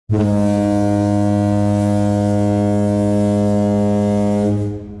What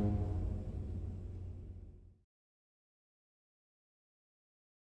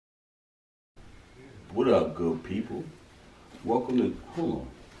up, good people? Welcome to, hold on.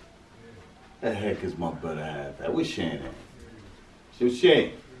 The heck is my better half at? Where's Shane at? So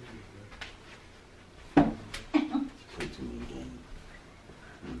Shane. Play too many games.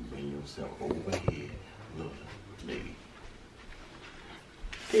 You bring yourself over here. Look, lady.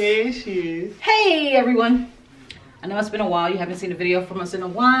 There she is. Hey everyone. I know it's been a while. You haven't seen a video from us in a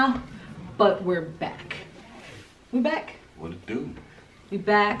while, but we're back. We're back. What it do? We're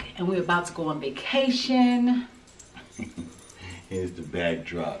back and we're about to go on vacation. Here's the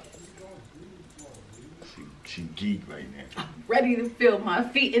backdrop. She geek right now. I'm ready to feel my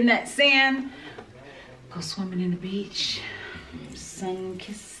feet in that sand. Go swimming in the beach. Sun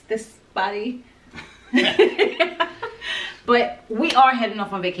kiss this body. But we are heading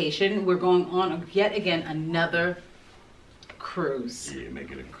off on vacation. We're going on yet again another cruise. Yeah,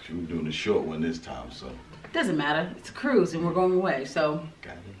 we're doing a short one this time, so. Doesn't matter. It's a cruise and we're going away, so.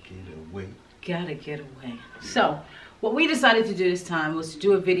 Gotta get away. Gotta get away. So, what we decided to do this time was to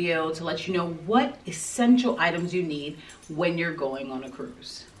do a video to let you know what essential items you need when you're going on a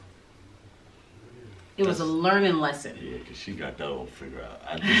cruise. It was a learning lesson. Yeah, because she got that all figured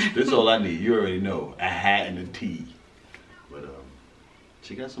out. This is all I need. You already know. A hat and a tee. But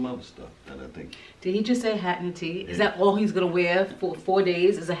she got some other stuff that I think. Did he just say hat and a tee? Yeah. Is that all he's going to wear for 4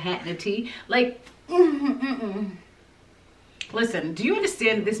 days is a hat and a tee? Like, Listen, do you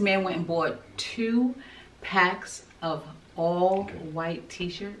understand this man went and bought 2 packs of all white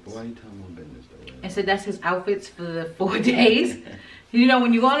t-shirts? Why are you telling my business though? And so that's his outfits for the 4 days. You know,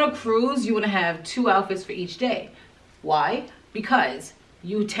 when you go on a cruise, you want to have 2 outfits for each day. Why? Because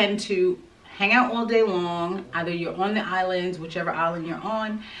you tend to hang out all day long. Either you're on the islands, whichever island you're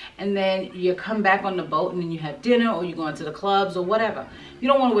on, and then you come back on the boat and then you have dinner or you go into the clubs or whatever. You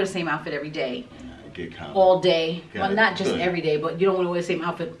don't want to wear the same outfit every day. All day. Well, not just every day, but you don't want to wear the same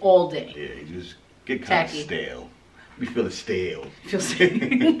outfit all day. Yeah, you just get kind of stale. We feel stale.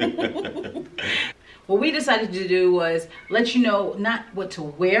 What we decided to do was let you know not what to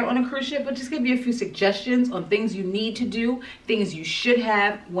wear on a cruise ship, but just give you a few suggestions on things you need to do, things you should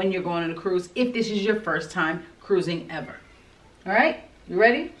have when you're going on a cruise, if this is your first time cruising ever. All right, you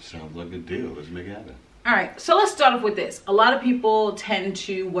ready? Sounds like a deal. Let's make it happen. All right, so let's start off with this. A lot of people tend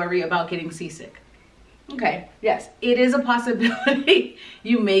to worry about getting seasick. Okay, yes, it is a possibility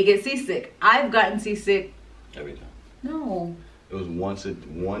you may get seasick. I've gotten seasick. Every time. No. It was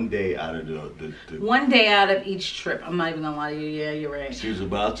one day out of the 1 day out of each trip. I'm not even gonna lie to you. Yeah, you're right. She was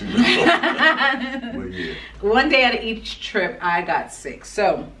about to. But yeah. 1 day out of each trip, I got sick.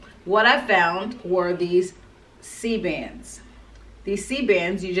 So what I found were these C-bands. These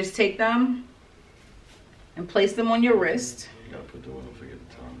C-bands, you just take them and place them on your wrist. You gotta put the one, don't forget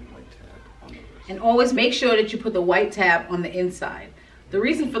the white tab on the wrist. And always make sure that you put the white tab on the inside. The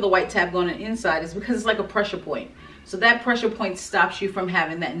reason for the white tab going on the inside is because it's like a pressure point. So that pressure point stops you from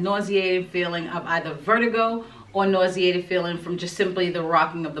having that nauseating feeling of either vertigo or nauseated feeling from just simply the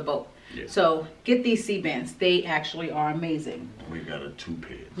rocking of the boat. Yeah. So get these C-bands. They actually are amazing. We got a 2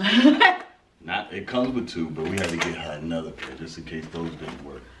 pairs. It comes with 2, but we had to get her another pair just in case those didn't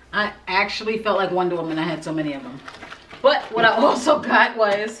work. I actually felt like Wonder Woman. I had so many of them. But what I also got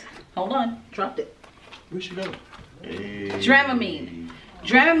was, hold on, dropped it. Where'd she go? Hey. Dramamine.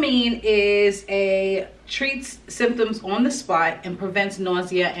 Dramamine treats symptoms on the spot and prevents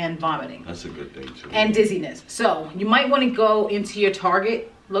nausea and vomiting. That's a good thing too. And dizziness. So you might want to go into your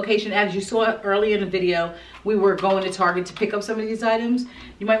Target location. As you saw earlier in the video, we were going to Target to pick up some of these items.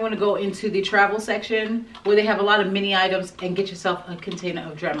 You might want to go into the travel section where they have a lot of mini items and get yourself a container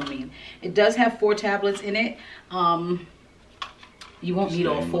of Dramamine. It does have 4 tablets in it. You won't need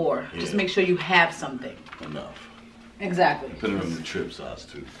all 4. Yeah. Just make sure you have something. Enough. Exactly. Put it on the trip size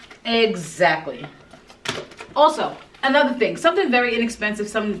too. Exactly. Also, another thing, something very inexpensive,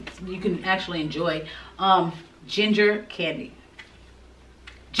 something you can actually enjoy, ginger candy.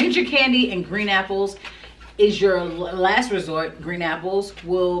 Ginger candy and green apples is your last resort. Green apples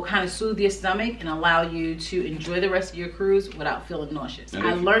will kind of soothe your stomach and allow you to enjoy the rest of your cruise without feeling nauseous.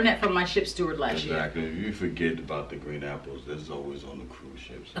 I learned that from my ship steward last year. Exactly. If you forget about the green apples, there's always on the cruise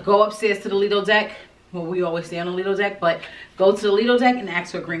ships. Go upstairs to the Lido deck. Well, we always stay on the Lido deck, but go to the Lido deck and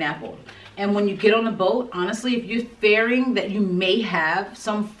ask for a green apple. And when you get on the boat, honestly, if you're fearing that you may have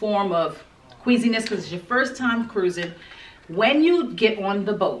some form of queasiness because it's your first time cruising, when you get on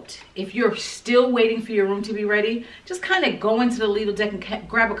the boat, if you're still waiting for your room to be ready, just kind of go into the Lido deck and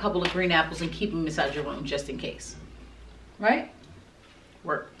grab a couple of green apples and keep them inside your room just in case. Right?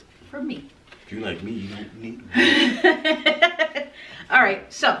 Worked. for me. If you like me, you don't need me. All right,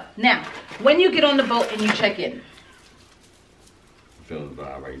 so now, when you get on the boat and you check in. I'm feeling the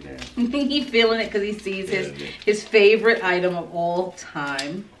vibe right now. He's feeling it because he sees his favorite item of all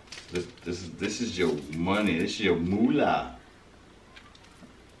time. This is your money. This is your moolah.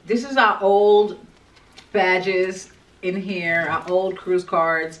 This is our old badges in here, our old cruise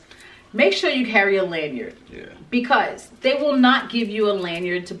cards. Make sure you carry a lanyard. Yeah. Because they will not give you a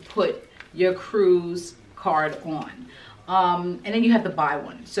lanyard to put your cruise card on. And then you have to buy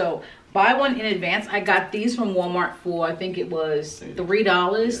one. So buy one in advance. I got these from Walmart for, I think it was $3,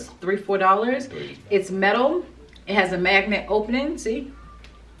 $4. It's metal. It has a magnet opening, see?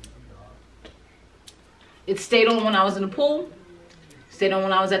 It stayed on when I was in the pool. Stayed on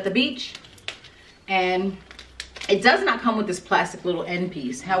when I was at the beach. And it does not come with this plastic little end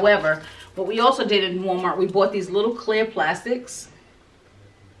piece. However, what we also did in Walmart, we bought these little clear plastics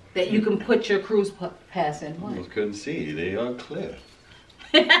that you can put your cruise pass in. What? I couldn't see. They are clear.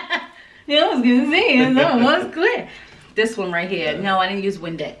 Yeah, I was gonna see it. No, it was clear. This one right here. No, I didn't use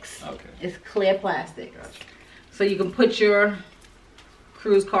Windex. Okay. It's clear plastic. Gotcha. So you can put your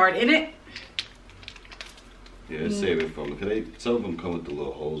cruise card in it. Yeah, save it from because some of them come with the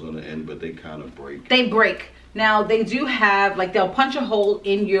little holes on the end, but they kind of break. They break. Now they do have, like, they'll punch a hole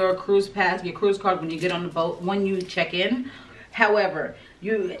in your cruise pass, your cruise card when you get on the boat, when you check in. However,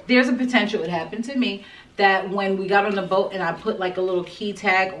 there's a potential, it happened to me, that when we got on the boat and I put like a little key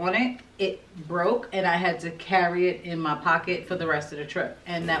tag on it, it broke and I had to carry it in my pocket for the rest of the trip,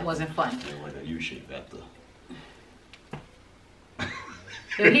 and that wasn't fun. Like a U-shape after.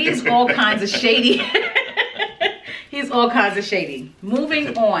 So he's all kinds of shady. He's all kinds of shady.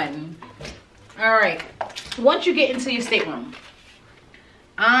 Moving on. All right. Once you get into your stateroom,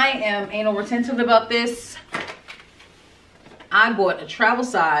 I am anal retentive about this. I bought a travel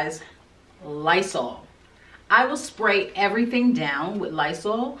size Lysol. I will spray everything down with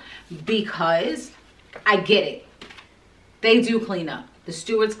Lysol because I get it. They do clean up. The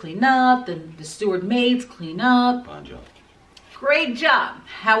stewards clean up. The steward maids clean up. Fine job. Great job.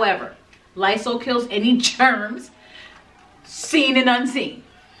 However, Lysol kills any germs, seen and unseen.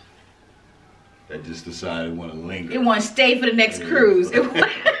 That just decided want to linger. It want to stay for the next cruise.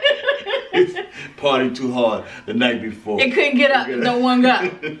 It's party too hard the night before. It couldn't get up. No one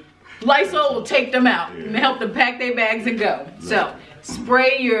got. Lysol will take them out and help them pack their bags and go. So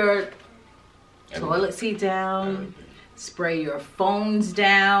spray your toilet seat down. Spray your phones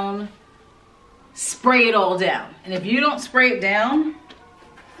down. Spray it all down. And if you don't spray it down,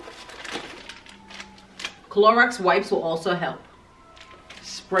 Clorox wipes will also help.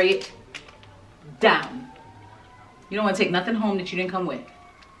 Spray it down. You don't want to take nothing home that you didn't come with.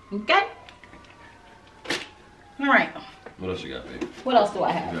 Okay? All right. What else you got, baby? What else do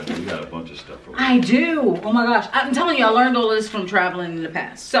I have? You got a bunch of stuff. I do. Oh my gosh. I'm telling you, I learned all this from traveling in the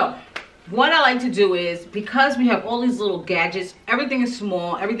past. So, what I like to do is, because we have all these little gadgets, everything is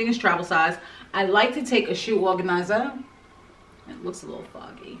small, everything is travel size, I like to take a shoe organizer. It looks a little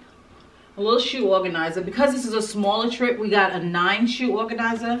foggy. A little shoe organizer. Because this is a smaller trip, we got a 9 shoe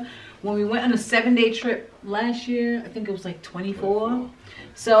organizer. When we went on a 7-day trip last year, I think it was like 24.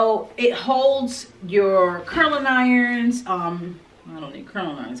 So it holds your curling irons. I don't need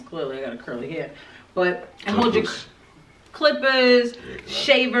curling irons, clearly I got a curly hair. But it holds your clippers,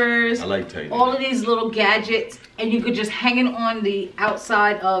 shavers, I like taking all of these little gadgets, and you could just hang it on the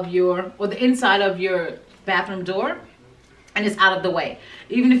outside of your, or the inside of your bathroom door, and it's out of the way.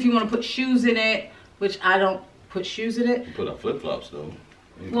 Even if you want to put shoes in it, which I don't put shoes in it. You put on flip-flops though.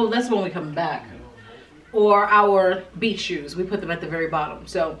 Well, that's when we come back. Or our beach shoes, we put them at the very bottom.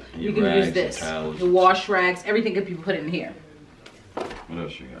 So you can use this. The wash rags, everything can be put in here. What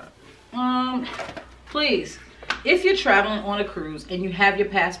else you got? Please, if you're traveling on a cruise and you have your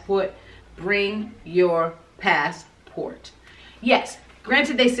passport, bring your passport. Yes,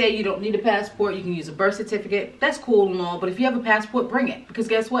 granted they say you don't need a passport, you can use a birth certificate. That's cool and all, but if you have a passport, bring it. Because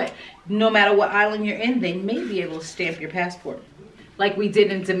guess what? No matter what island you're in, they may be able to stamp your passport. Like we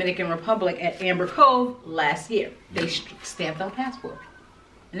did in Dominican Republic at Amber Cove last year. They stamped our passport.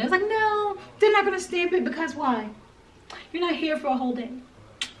 And it was like, no, they're not going to stamp it because why? You're not here for a whole day.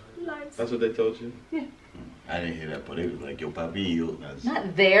 Lies. That's what they told you? Yeah. I didn't hear that, but it was like, yo, papi, yo.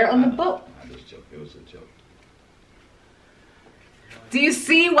 Not there on the boat. I just joke. It was a joke. Do you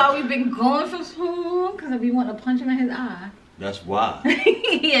see why we've been going for so long? Because we want to punch him in his eye. That's why.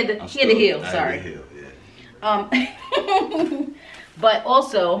 he had to heal, sorry. I had to heal, yeah. But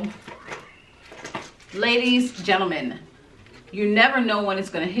also, ladies, gentlemen, you never know when it's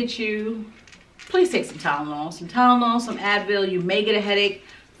going to hit you. Please take some Tylenol, some Advil. You may get a headache.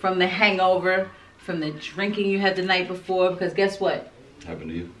 from the hangover, from the drinking you had the night before, because guess what?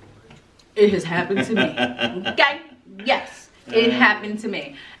 Happened to you? It has happened to me. Okay? Yes, it happened to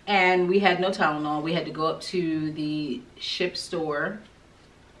me. And we had no Tylenol. We had to go up to the ship store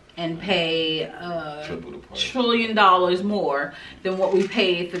and pay $1 trillion more than what we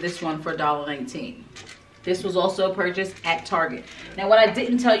paid for this one for $1.19. This was also purchased at Target. Now, what I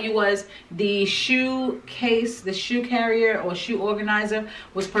didn't tell you was the shoe case, the shoe carrier or shoe organizer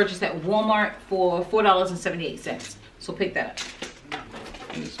was purchased at Walmart for $4.78. So pick that up.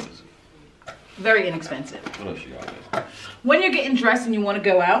 Inexpensive. Very inexpensive. What else you got there? When you're getting dressed and you want to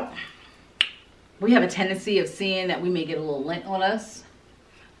go out, we have a tendency of seeing that we may get a little lint on us.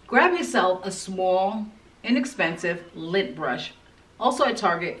 Grab yourself a small, inexpensive lint brush, also at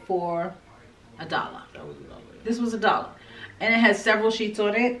Target for $1. That was $1. This was $1. And it has several sheets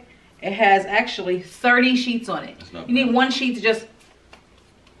on it. It has actually 30 sheets on it. You need one sheet to just...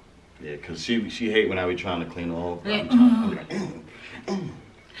 Yeah, because she hate when I be trying to clean off.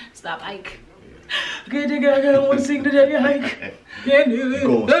 Stop, Ike. Okay, nigga, I don't want to sing today, Ike. Can't do it.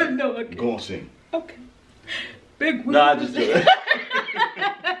 Go on, sing. No, I can't. Go on, sing. Okay. Big wheel. Nah, just do it.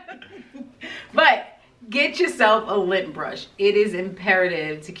 But get yourself a lint brush. It is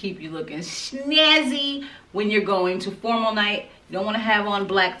imperative to keep you looking snazzy when you're going to formal night. You don't want to have on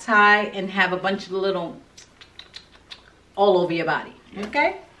black tie and have a bunch of little all over your body.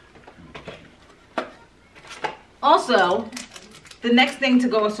 Okay? Also, the next thing to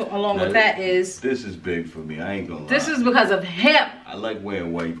go along with that is... This is big for me. I ain't gonna lie. This is because of him. I like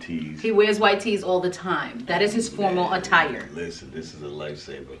wearing white tees. He wears white tees all the time. That is his formal attire. Listen, this is a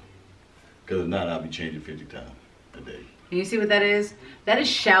lifesaver. Because if not, I'll be changing 50 times a day. Can you see what that is? That is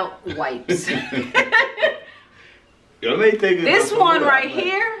Shout wipes. This one right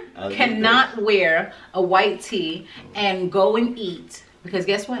here cannot wear a white tee and go and eat. Because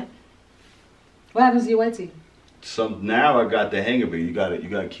guess what? What happens to your white tee? Now I got the hang of it. You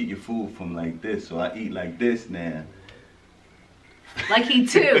gotta keep your food from like this. So I eat like this now. Like he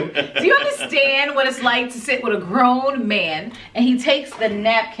too. Do you understand what it's like to sit with a grown man and he takes the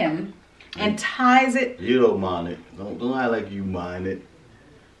napkin and ties it? You don't mind it. Don't act like you mind it.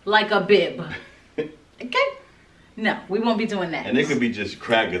 Like a bib. Okay? No, we won't be doing that. And it could be just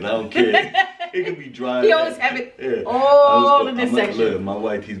crackers. I don't care. It could be dry. You always have it all in this section. Look, my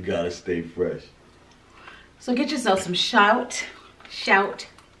white teeth gotta stay fresh. So get yourself some Shout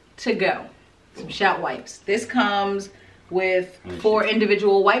to go. Some Shout wipes. This comes with 4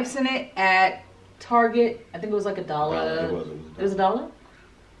 individual wipes in it at Target. I think it was like $1. It was $1?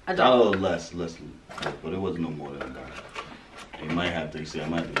 $1 less, but it wasn't no more than $1. You might have to say I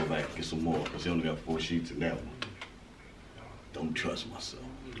might have to go back and get some more because he only got 4 sheets in that one. Don't trust myself.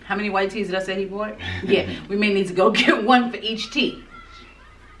 How many white tees did I say he bought? Yeah, we may need to go get one for each tee.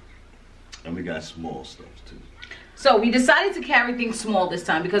 And we got small stuff too. So we decided to carry things small this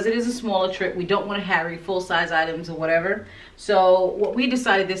time because it is a smaller trip. We don't want to carry full-size items or whatever. So what we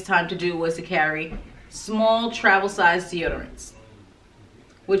decided this time to do was to carry small travel-size deodorants,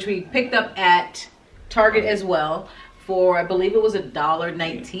 which we picked up at Target as well for, I believe it was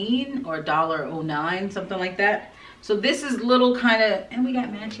 $1.19 or $1.09, something like that. So this is little kind of, and we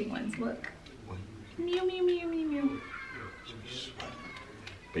got matching ones. Look. Mew, mew, mew, mew, mew.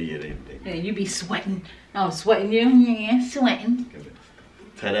 But yeah, yeah, you be sweating. Oh, sweating you? Yeah, sweating.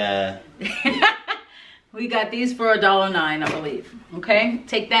 Ta-da. We got these for $1.09, I believe. Okay?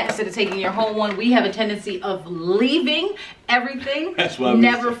 Take that instead of taking your whole one. We have a tendency of leaving everything. That's why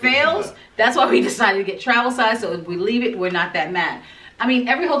never fails. That's why we decided to get travel size. So if we leave it, we're not that mad. I mean,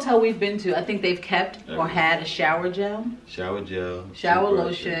 every hotel we've been to, I think they've kept or had a shower gel. Shower gel. Shower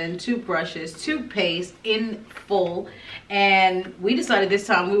lotion, toothbrushes, toothpaste in full. And we decided this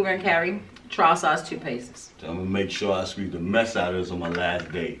time we were going to carry trial size toothpastes. So I'm going to make sure I squeeze the mess out of this on my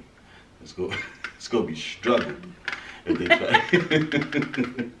last day. It's going to be struggling if they try.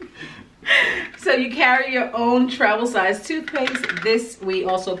 So you carry your own travel size toothpaste. This we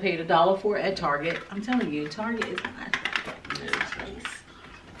also paid $1 for at Target. I'm telling you, Target is not that place.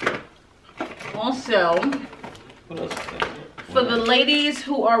 Also, what else is that? For the ladies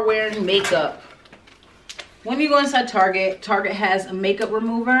who are wearing makeup, when you go inside Target, Target has a makeup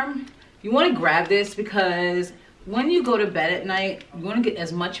remover. You want to grab this because when you go to bed at night, you want to get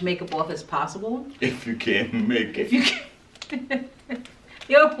as much makeup off as possible. If you can't make it. If you can.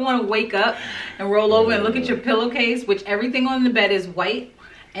 You don't want to wake up and roll over and look at your pillowcase, which everything on the bed is white,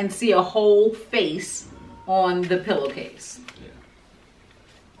 and see a whole face on the pillowcase. Yeah.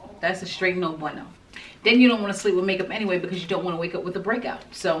 That's a straight no bueno. Then you don't want to sleep with makeup anyway because you don't want to wake up with a breakout.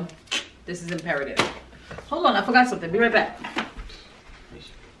 So this is imperative. Hold on, I forgot something. Be right back.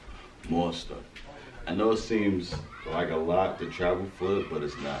 More stuff. I know it seems like a lot to travel for, but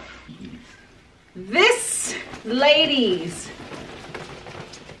it's not. This, ladies,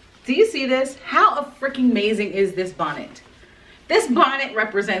 do you see this? How freaking amazing is this bonnet? This bonnet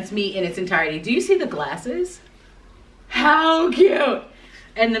represents me in its entirety. Do you see the glasses? How cute.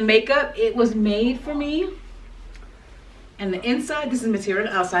 And the makeup, it was made for me. And the inside, this is material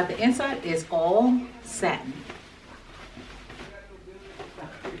outside. The inside is all satin.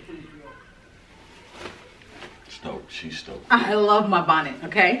 Stoked. She's stoked. I love my bonnet,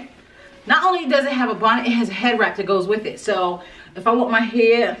 okay? Not only does it have a bonnet, it has a head wrap that goes with it. So if I want my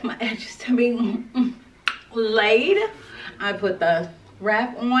hair, my edges to be laid, I put the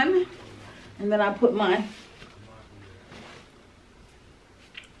wrap on, and then I put my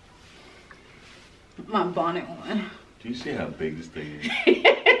bonnet on. Do you see how big this thing is?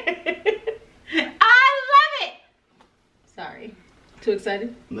 I love it. Sorry, too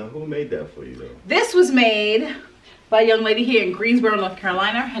excited? No, who made that for you though? This was made by a young lady here in Greensboro, North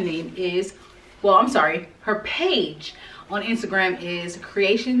Carolina. Her name is, well, I'm sorry, her page on Instagram is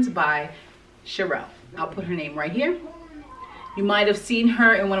Creations by Sherelle. I'll put her name right here. You might have seen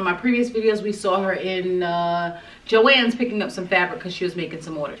her in one of my previous videos. We saw her in Joann's picking up some fabric because she was making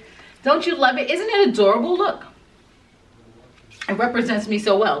some orders. Don't you love it? Isn't it adorable? Look. It represents me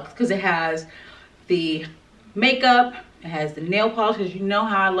so well because it has the makeup, it has the nail polish, because you know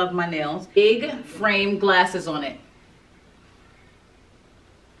how I love my nails. Big frame glasses on it.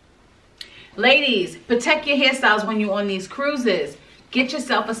 Ladies, protect your hairstyles when you're on these cruises. Get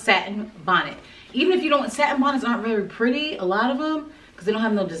yourself a satin bonnet. Even if you don't, satin bonnets aren't very pretty, a lot of them, because they don't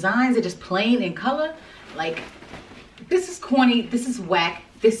have no designs, they're just plain in color. Like, this is corny, this is whack,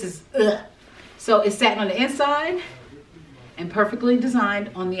 this is ugh. So it's satin on the inside and perfectly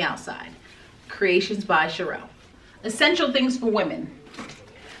designed on the outside. Creations by Sherelle. Essential things for women.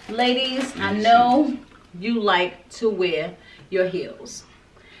 Ladies, I know you like to wear your heels.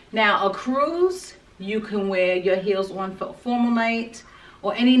 Now, a cruise, you can wear your heels on for a formal night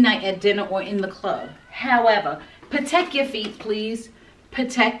or any night at dinner or in the club. However, protect your feet, please.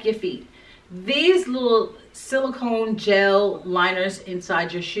 Protect your feet. These little silicone gel liners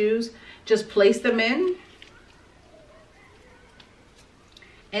inside your shoes, just place them in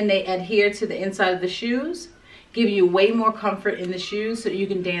and they adhere to the inside of the shoes, give you way more comfort in the shoes so you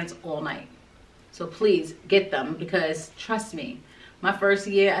can dance all night. So please get them, because trust me, my first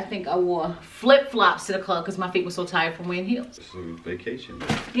year, I think I wore flip-flops to the club because my feet were so tired from wearing heels. It's a vacation.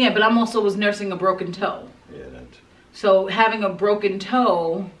 Yeah, but I'm also was nursing a broken toe. Yeah, that's... So having a broken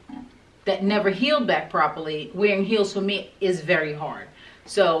toe that never healed back properly, wearing heels for me is very hard.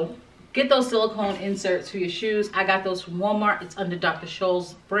 So get those silicone inserts for your shoes. I got those from Walmart. It's under Dr.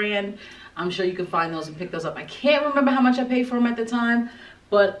 Scholl's brand. I'm sure you can find those and pick those up. I can't remember how much I paid for them at the time,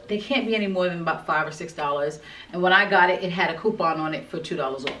 but they can't be any more than about $5 or $6. And when I got it, it had a coupon on it for $2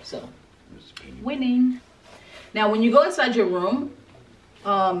 off. So winning. Now, when you go inside your room,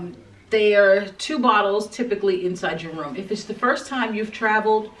 there are 2 bottles typically inside your room. If it's the first time you've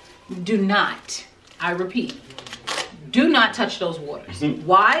traveled, do not, I repeat, do not touch those waters.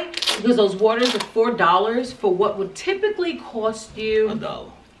 Why? Because those waters are $4 for what would typically cost you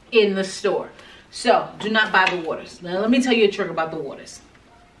 $1 in the store. So do not buy the waters. Now let me tell you a trick about the waters.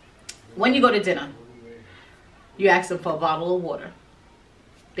 When you go to dinner, you ask them for a bottle of water.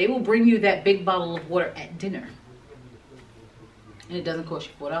 They will bring you that big bottle of water at dinner. And it doesn't cost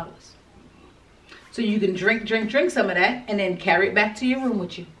you $4. So you can drink some of that and then carry it back to your room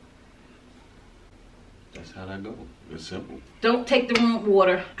with you. That's how that goes. It's simple. Don't take the room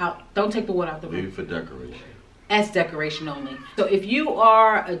water out. Don't take the water out the room. Leave it for decoration. As decoration only. So if you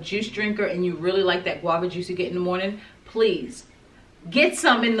are a juice drinker and you really like that guava juice you get in the morning, please get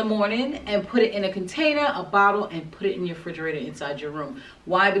some in the morning and put it in a container, a bottle, and put it in your refrigerator inside your room.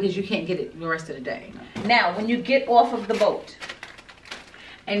 Why? Because you can't get it the rest of the day. Now, when you get off of the boat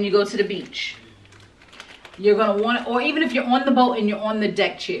and you go to the beach, you're going to want, or even if you're on the boat and you're on the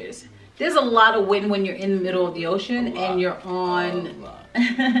deck chairs, there's a lot of wind when you're in the middle of the ocean and you're on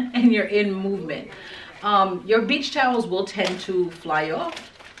and you're in movement. Your beach towels will tend to fly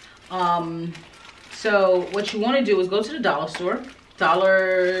off. So what you want to do is go to the dollar store,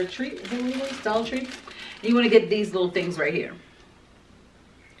 Dollar Tree, is that what it is? Dollar Tree. And you want to get these little things right here.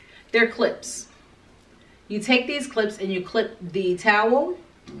 They're clips. You take these clips and you clip the towel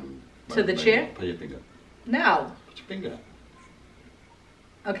to the chair. Put your finger. No. Put your finger.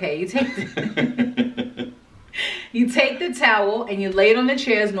 Okay, you take the you take the towel and you lay it on the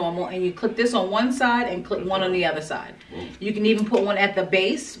chair as normal, and you clip this on one side and clip one on the other side. You can even put one at the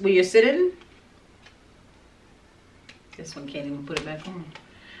base where you're sitting. This one can't even put it back on.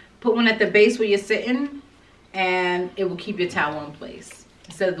 Put one at the base where you're sitting, and it will keep your towel in place.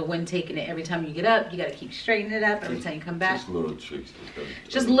 Instead of the wind taking it every time you get up, you got to keep straightening it up every time you come back. Just little tricks.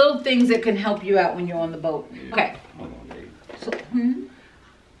 Just little things that can help you out when you're on the boat. Yeah. Okay. Hold on, baby. So,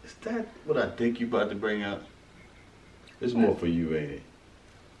 Is that what I think you about to bring out? It's more for you, ain't it?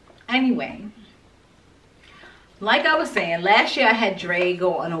 Anyway, like I was saying, last year I had Dre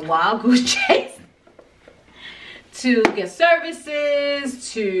go on a wild goose chase to get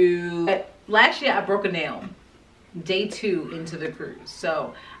services, last year I broke a nail day 2 into the cruise.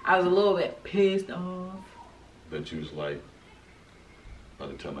 So I was a little bit pissed off. Bet you was like, by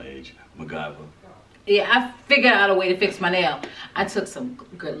the time I age, MacGyver. Yeah, I figured out a way to fix my nail. I took some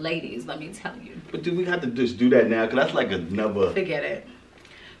good ladies, let me tell you. But do we have to just do that now? Because that's like another... Forget it.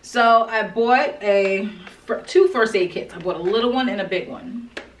 So I bought 2 first aid kits. I bought a little one and a big one.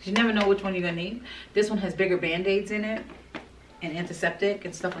 You never know which one you're going to need. This one has bigger band-aids in it and antiseptic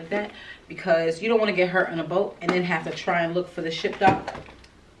and stuff like that, because you don't want to get hurt on a boat and then have to try and look for the ship dock.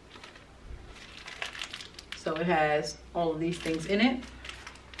 So it has all of these things in it.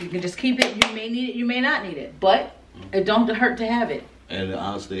 You can just keep it. You may need it, you may not need it, but it don't hurt to have it. And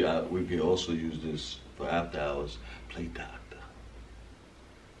honestly, we could also use this for after hours. Play doctor.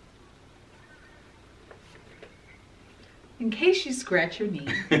 In case you scratch your knee.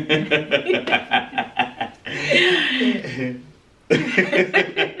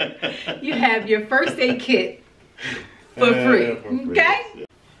 You have your first aid kit for free. Okay?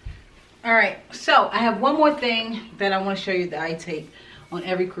 All right. So I have one more thing that I want to show you that I take on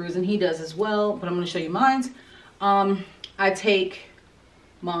every cruise, and he does as well, but I'm going to show you mine. I take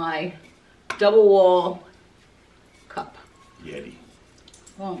my double wall cup. Yeti.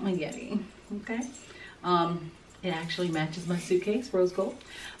 Well, my Yeti. Okay. It actually matches my suitcase, rose gold.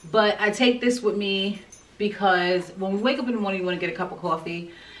 But I take this with me because when we wake up in the morning, you want to get a cup of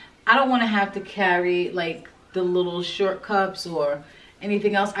coffee. I don't want to have to carry like the little short cups or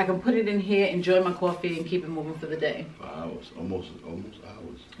anything else. I can put it in here, enjoy my coffee, and keep it moving for the day. For hours, almost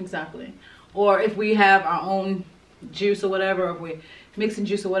hours. Exactly. Or if we have our own juice or whatever, or if we mixing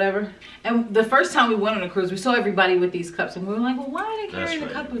juice or whatever. And the first time we went on a cruise, we saw everybody with these cups, and we were like, well, why are they carrying a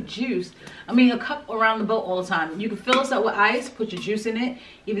cup of juice? I mean, a cup around the boat all the time. You can fill us up with ice, put your juice in it.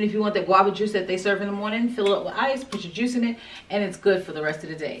 Even if you want that guava juice that they serve in the morning, fill it up with ice, put your juice in it, and it's good for the rest of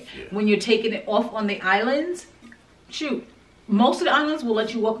the day. Yeah. When you're taking it off on the islands, shoot, most of the islands will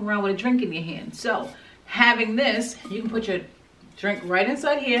let you walk around with a drink in your hand. So having this, you can put your drink right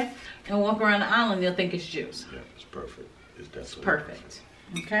inside here and walk around the island, they'll think it's juice. Yeah, it's perfect. It's perfect.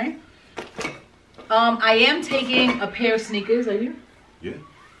 Okay. I am taking a pair of sneakers. Are you? Yeah.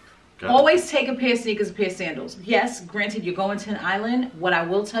 Always take a pair of sneakers, a pair of sandals. Yes, granted, you're going to an island. What I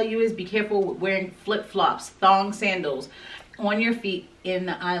will tell you is be careful with wearing flip-flops, thong sandals on your feet in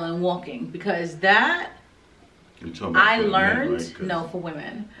the island walking, because that I learned, men, right? No, for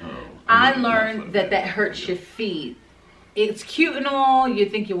women. Oh, I learned that hurts your feet. It's cute and all. You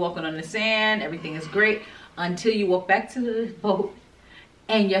think you're walking on the sand. Everything is great until you walk back to the boat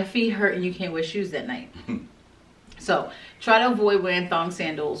and your feet hurt and you can't wear shoes that night. So try to avoid wearing thong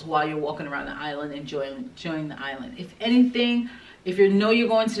sandals while you're walking around the island, enjoying the island. If anything, if you know you're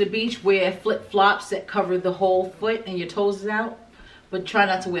going to the beach, wear flip-flops that cover the whole foot and your toes is out. But try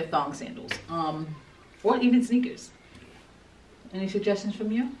not to wear thong sandals. Or even sneakers. Any suggestions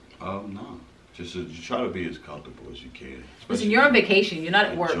from you? No. Just try to be as comfortable as you can. Listen, you're on vacation. You're not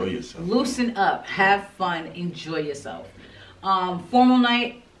at work. Enjoy yourself. Loosen up. Have fun. Enjoy yourself. Formal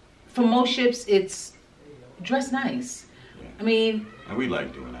night. For most ships, it's dress nice. Yeah. I mean... And we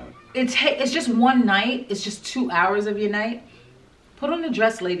like doing that. It's just one night. It's just 2 hours of your night. Put on a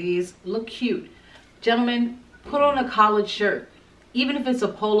dress, ladies. Look cute. Gentlemen, put on a collared shirt. Even if it's a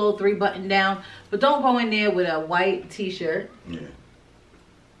polo 3-button down. But don't go in there with a white t-shirt. Yeah.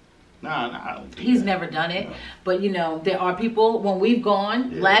 Nah, I don't do He's that. never done it. No. But, you know, there are people, when we've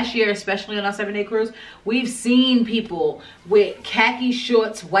gone, last year, especially on our 7-day cruise, we've seen people with khaki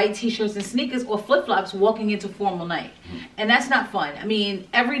shorts, white t-shirts, and sneakers or flip-flops walking into formal night. And that's not fun. I mean,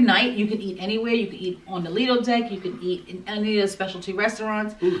 every night you can eat anywhere. You can eat on the Lido deck. You can eat in any of the specialty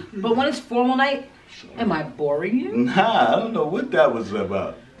restaurants. But when it's formal night, am I boring you? Nah, I don't know what that was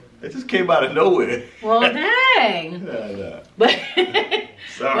about. It just came out of nowhere. Well, dang. Nah. But,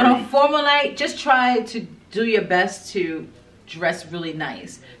 Sorry. but on formal night, just try to do your best to dress really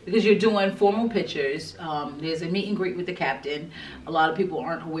nice. Because you're doing formal pictures. There's a meet and greet with the captain. A lot of people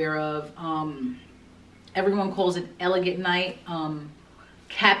aren't aware of. Everyone calls it elegant night.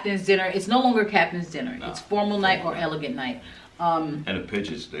 Captain's dinner. It's no longer captain's dinner. It's formal night or elegant night. And the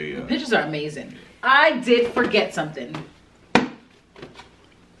pictures, the pictures are amazing. I did forget something.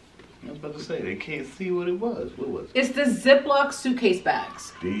 about to say, they can't see what it was. What was it? It's the Ziploc suitcase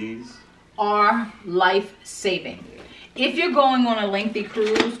bags. These Are life-saving. If you're going on a lengthy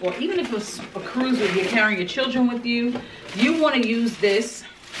cruise, or even if it's a cruise where you're carrying your children with you, you want to use this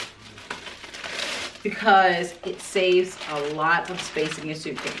because it saves a lot of space in your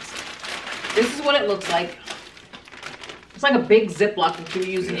suitcase. This is what it looks like. It's like a big Ziploc that you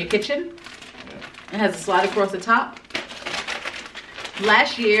use in your kitchen. It has a slide across the top.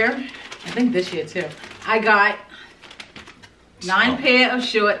 Last year, I think this year too, I got 9 pair of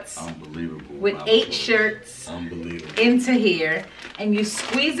shorts. Unbelievable. With 8 shirts. Unbelievable. Into here, and you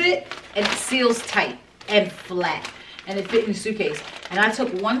squeeze it and it seals tight and flat, and it fit in your suitcase. And I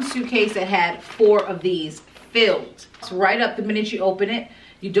took one suitcase that had 4 of these filled. It's right up the minute you open it.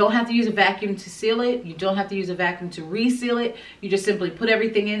 You don't have to use a vacuum to seal it. You don't have to use a vacuum to reseal it. You just simply put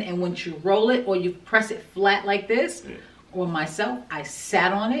everything in, and once you roll it or you press it flat like this, or myself, I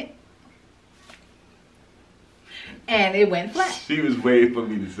sat on it and it went flat. She was waiting for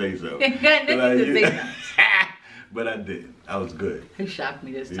me to say so. But I did. I was good. He shocked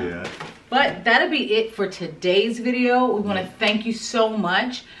me this time. Yeah. But that'll be it for today's video. We want to thank you so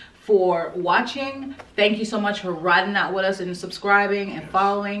much for watching. Thank you so much for riding out with us and subscribing and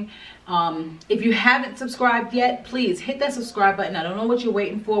following. If you haven't subscribed yet, please hit that subscribe button. I don't know what you're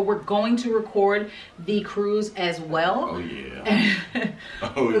waiting for. We're going to record the cruise as well. Oh yeah.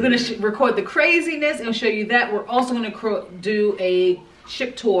 We're going to record the craziness and show you that. We're also going to do a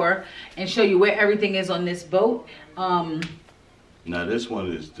ship tour and show you where everything is on this boat. Now this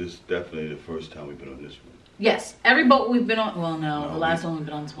one is definitely the first time we've been on this one. Yes, every boat we've been on. Well, no, the last one we've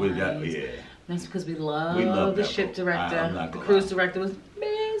been on twice. Yeah. That's because we love the ship boat. director. The cruise director was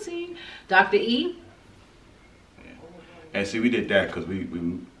amazing. Dr. E. Yeah. And see, we did that because we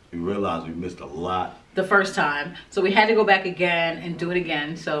realized we missed a lot the first time, so we had to go back again and do it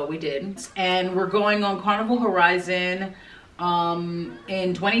again. So we did, and we're going on Carnival Horizon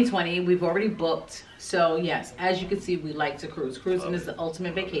in 2020. We've already booked. So yes, as you can see, we like to cruise. Cruising is the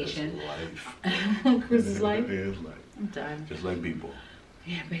ultimate vacation. Life. Cruise is life. It is life. I'm done. Just like people.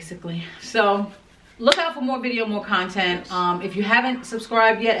 Yeah, basically. So look out for more video, more content. If you haven't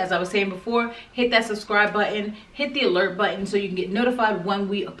subscribed yet, as I was saying before, hit that subscribe button, hit the alert button so you can get notified when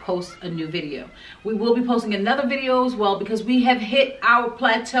we post a new video. We will be posting another video as well because we have hit our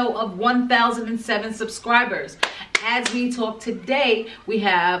plateau of 1,007 subscribers. As we talk today, we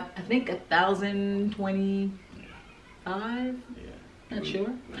have, I think, 1,025. Not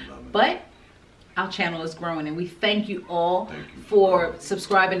sure, but our channel is growing, and we thank you all for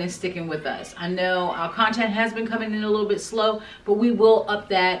subscribing and sticking with us. I know our content has been coming in a little bit slow, but we will up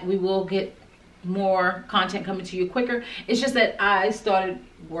that. We will get more content coming to you quicker. It's just that I started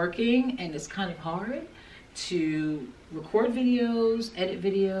working, and it's kind of hard to record videos, edit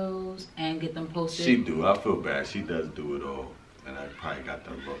videos, and get them posted. She do. I feel bad. She does do it all, and I probably got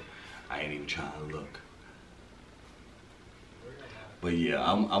that look. I ain't even trying to look. But yeah,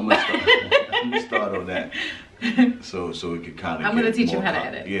 I'm gonna start on that, so we can kind of. I'm gonna teach you how to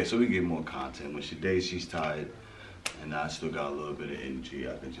edit. Yeah, so we get more content. When she's tired, and I still got a little bit of energy,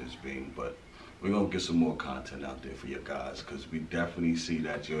 I can just beam. But we're gonna get some more content out there for you guys, because we definitely see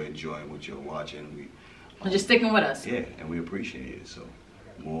that you're enjoying what you're watching. We're just sticking with us. Yeah, and we appreciate it. So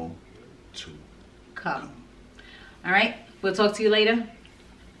more to come. All right, we'll talk to you later.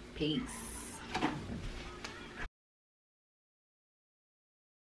 Peace.